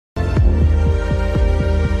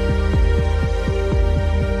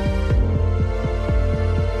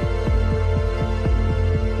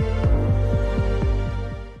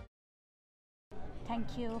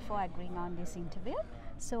thank you for agreeing on this interview.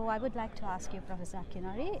 So I would like to ask you, Professor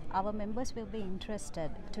Akinori, our members will be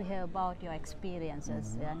interested to hear about your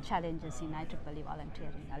experiences and challenges in IEEE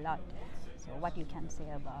volunteering a lot. So what you can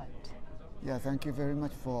say about? Yeah, thank you very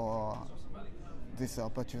much for this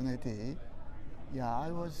opportunity. Yeah,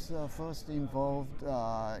 I was first involved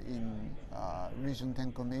in Region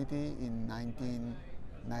 10 Committee in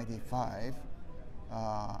 1995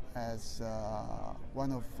 as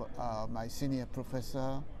one of my senior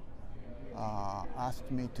professor asked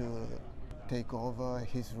me to take over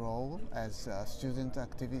his role as Student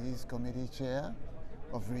Activities Committee Chair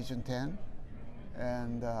of Region 10.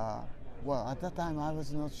 And well, at that time I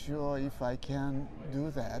was not sure if I can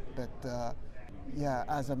do that, but yeah,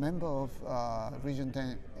 as a member of Region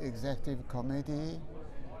 10 Executive Committee,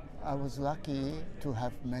 I was lucky to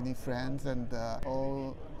have many friends, and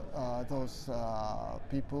all those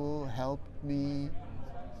people helped me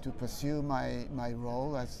to pursue my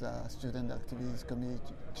role as Student Activities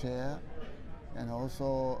Committee Chair. And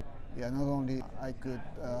also, yeah, not only I could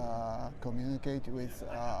communicate with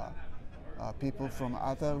people from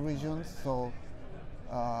other regions, so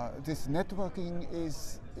this networking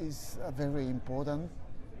is very important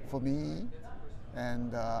for me,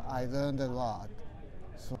 and I learned a lot.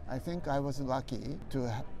 So I think I was lucky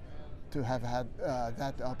to have had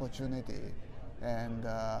that opportunity, and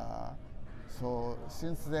so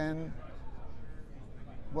since then,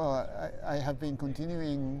 well, I have been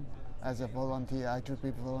continuing as a volunteer,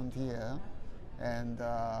 IEEE volunteer, and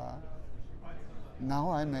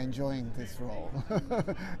now I'm enjoying this role.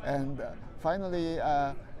 And finally,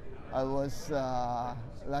 I was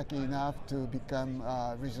lucky enough to become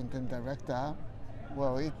Region 10 Director.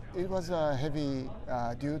 Well, it was a heavy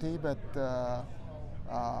duty, but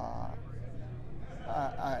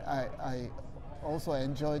I also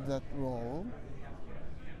enjoyed that role.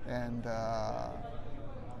 And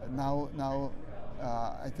now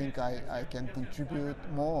I think I can contribute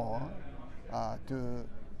more to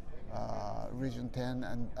Region 10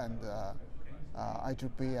 and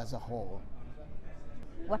IEEE as a whole.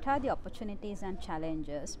 What are the opportunities and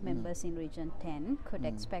challenges members in Region 10 could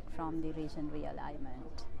expect from the region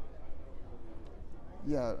realignment?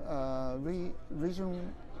 Yeah,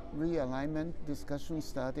 region realignment discussion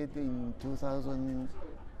started in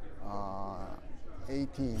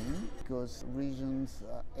 2018 because regions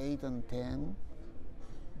 8 and 10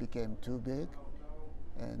 became too big,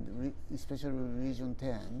 and especially Region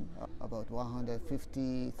 10, about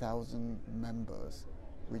 150,000 members,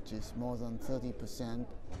 which is more than 30%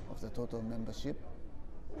 of the total membership.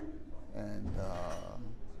 And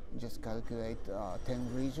just calculate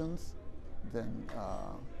 10 regions, then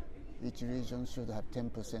each region should have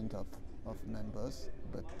 10% of members,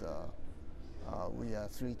 but we are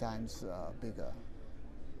 3 times bigger.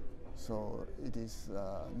 So it is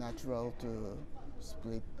natural to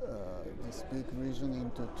split this big region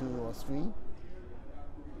into 2 or 3.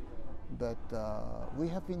 But we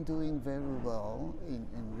have been doing very well in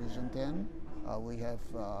Region 10. We have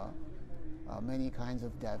many kinds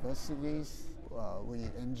of diversities. We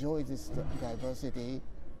enjoy this diversity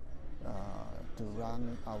to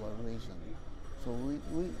run our region. So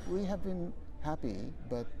we have been happy,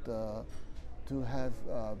 but to have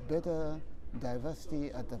better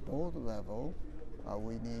diversity at the board level,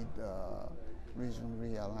 we need region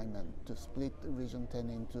realignment to split Region 10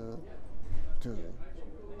 into 2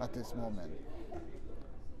 at this moment.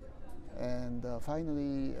 And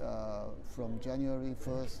finally, from January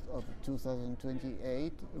 1st of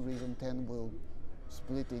 2028, Region 10 will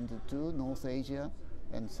split into 2, North Asia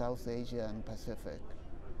and South Asia and Pacific.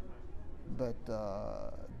 But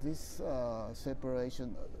this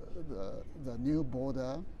separation, the new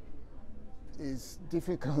border, is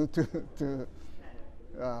difficult to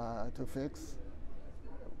fix.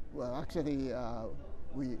 Well, actually,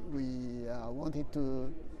 we wanted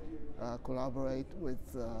to collaborate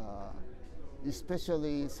with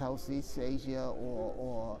especially Southeast Asia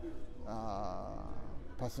or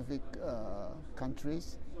Pacific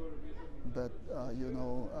countries, but you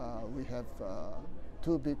know, we have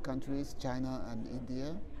 2 big countries, China and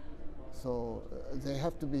India, so they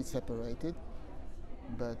have to be separated.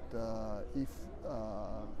 But if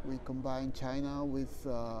we combine China with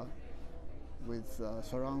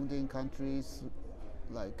surrounding countries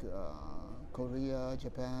like Korea,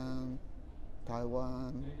 Japan,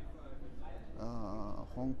 Taiwan,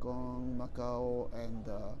 Hong Kong, Macau, and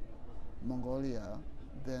Mongolia,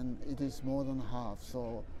 then it is more than half.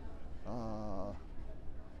 So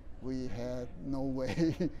we had no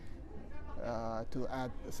way to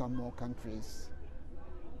add some more countries.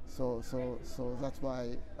 So that's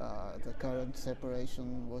why the current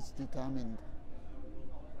separation was determined.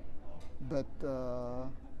 But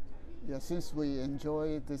yeah, since we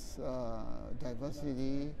enjoy this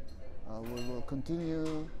diversity, we will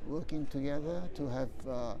continue working together to have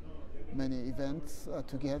many events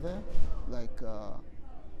together, like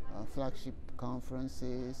flagship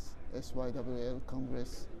conferences, SYWL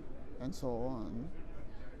Congress, and so on.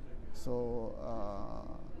 So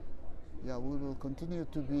yeah, we will continue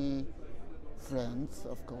to be friends,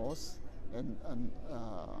 of course, and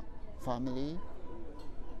family,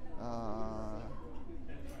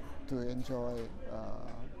 to enjoy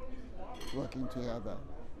working together.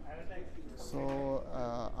 So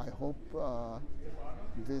I hope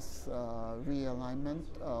this realignment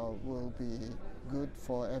will be good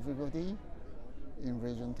for everybody in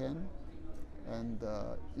Region 10. And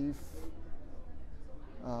if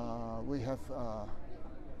we have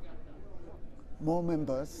more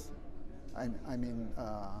members, I mean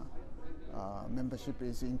membership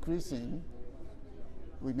is increasing,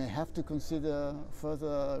 we may have to consider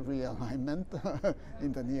further realignment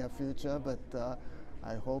in the near future, but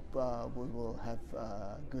I hope we will have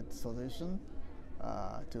a good solution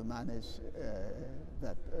to manage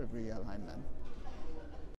that realignment.